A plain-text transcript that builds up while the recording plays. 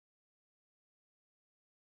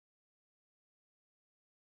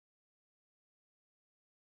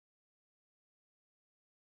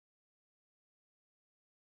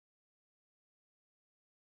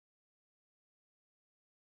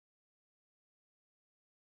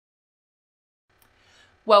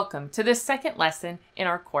Welcome to the second lesson in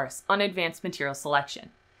our course on advanced material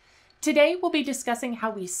selection. Today we'll be discussing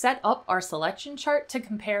how we set up our selection chart to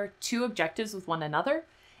compare two objectives with one another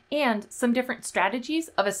and some different strategies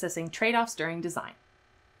of assessing trade-offs during design.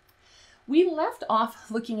 We left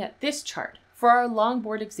off looking at this chart for our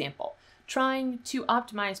longboard example, trying to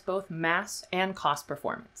optimize both mass and cost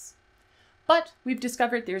performance. But we've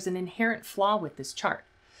discovered there's an inherent flaw with this chart.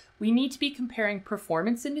 We need to be comparing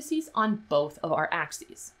performance indices on both of our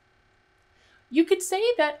axes. You could say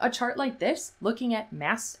that a chart like this, looking at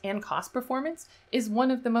mass and cost performance, is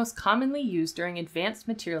one of the most commonly used during advanced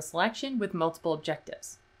material selection with multiple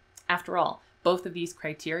objectives. After all, both of these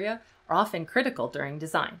criteria are often critical during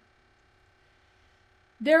design.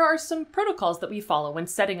 There are some protocols that we follow when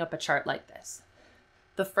setting up a chart like this.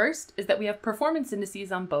 The first is that we have performance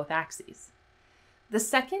indices on both axes. The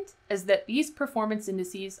second is that these performance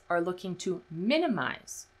indices are looking to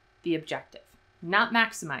minimize the objective, not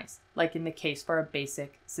maximize, like in the case for a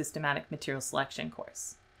basic systematic material selection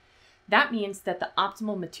course. That means that the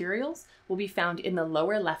optimal materials will be found in the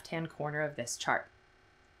lower left-hand corner of this chart.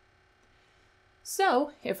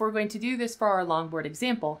 So, if we're going to do this for our longboard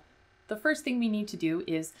example, the first thing we need to do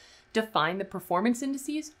is define the performance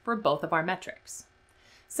indices for both of our metrics.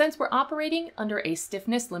 Since we're operating under a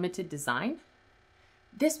stiffness-limited design,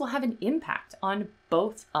 this will have an impact on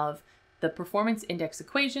both of the performance index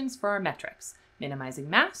equations for our metrics, minimizing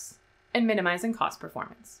mass and minimizing cost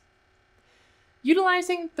performance.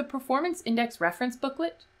 Utilizing the Performance Index Reference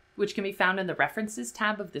Booklet, which can be found in the References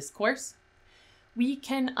tab of this course, we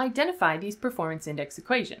can identify these performance index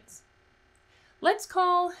equations. Let's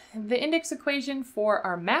call the index equation for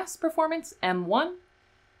our mass performance M1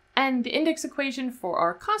 and the index equation for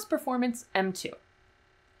our cost performance M2.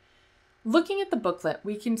 Looking at the booklet,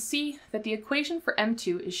 we can see that the equation for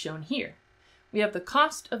M2 is shown here. We have the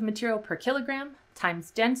cost of material per kilogram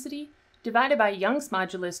times density divided by Young's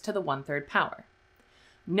modulus to the 1/3 power.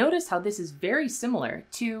 Notice how this is very similar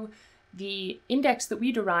to the index that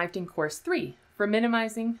we derived in course 3 for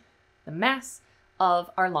minimizing the mass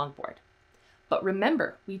of our longboard. But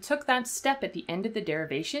remember, we took that step at the end of the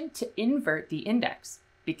derivation to invert the index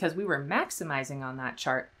because we were maximizing on that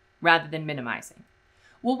chart rather than minimizing.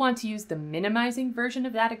 We'll want to use the minimizing version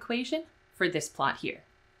of that equation for this plot here.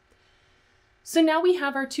 So now we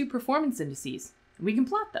have our two performance indices. We can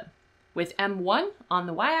plot them with M1 on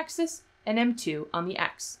the y-axis and M2 on the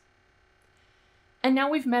x. And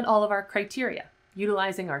now we've met all of our criteria,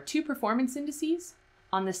 utilizing our two performance indices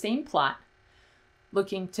on the same plot,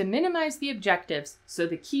 looking to minimize the objectives so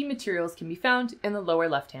the key materials can be found in the lower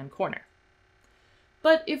left-hand corner.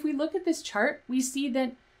 But if we look at this chart, we see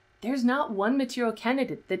that there's not one material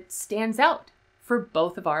candidate that stands out for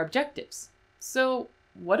both of our objectives. So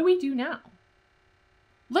what do we do now?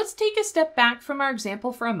 Let's take a step back from our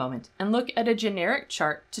example for a moment and look at a generic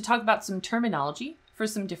chart to talk about some terminology for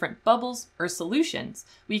some different bubbles or solutions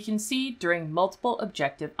we can see during multiple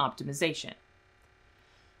objective optimization.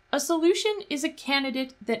 A solution is a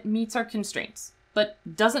candidate that meets our constraints, but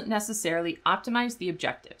doesn't necessarily optimize the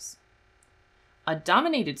objectives. A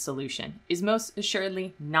dominated solution is most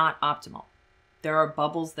assuredly not optimal. There are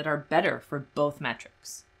bubbles that are better for both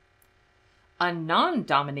metrics. A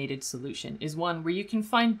non-dominated solution is one where you can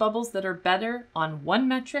find bubbles that are better on one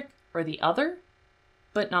metric or the other,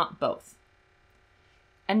 but not both.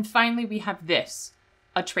 And finally, we have this,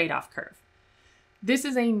 a trade-off curve. This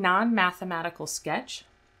is a non-mathematical sketch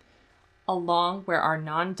along where our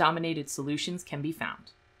non-dominated solutions can be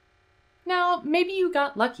found. Now, maybe you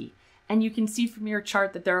got lucky and you can see from your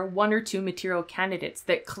chart that there are one or two material candidates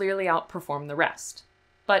that clearly outperform the rest.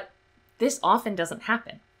 But this often doesn't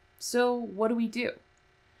happen. So what do we do?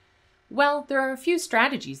 Well, there are a few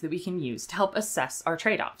strategies that we can use to help assess our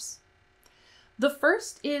trade-offs. The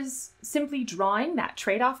first is simply drawing that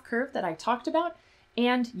trade-off curve that I talked about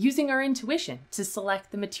and using our intuition to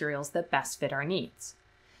select the materials that best fit our needs.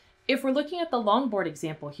 If we're looking at the longboard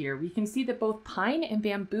example here, we can see that both pine and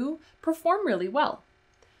bamboo perform really well.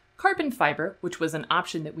 Carbon fiber, which was an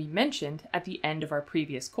option that we mentioned at the end of our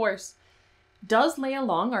previous course, does lay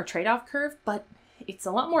along our trade-off curve, but it's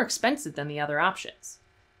a lot more expensive than the other options.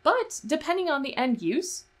 But depending on the end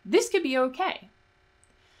use, this could be okay.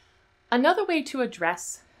 Another way to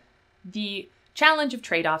address the challenge of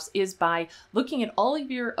trade-offs is by looking at all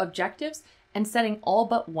of your objectives and setting all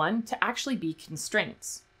but one to actually be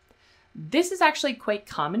constraints. This is actually quite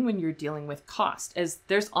common when you're dealing with cost, as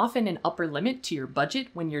there's often an upper limit to your budget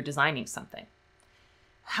when you're designing something.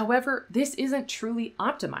 However, this isn't truly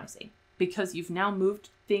optimizing because you've now moved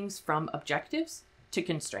things from objectives to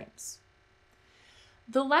constraints.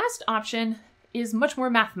 The last option is much more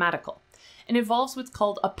mathematical. and involves what's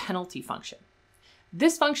called a penalty function.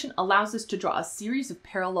 This function allows us to draw a series of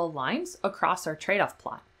parallel lines across our trade-off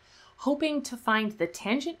plot, hoping to find the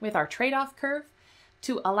tangent with our trade-off curve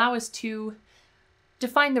to allow us to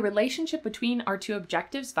define the relationship between our two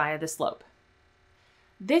objectives via the slope.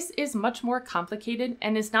 This is much more complicated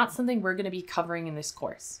and is not something we're going to be covering in this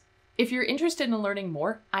course. If you're interested in learning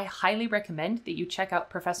more, I highly recommend that you check out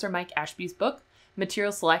Professor Mike Ashby's book,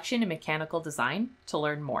 Material Selection and Mechanical Design, to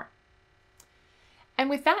learn more. And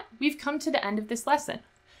with that, we've come to the end of this lesson.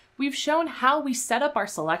 We've shown how we set up our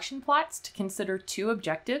selection plots to consider two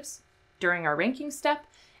objectives during our ranking step,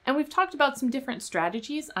 and we've talked about some different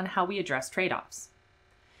strategies on how we address trade-offs.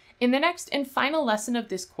 In the next and final lesson of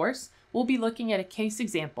this course, we'll be looking at a case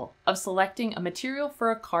example of selecting a material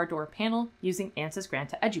for a car door panel using Ansys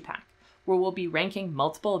Granta EduPack, where we'll be ranking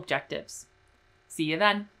multiple objectives. See you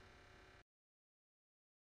then!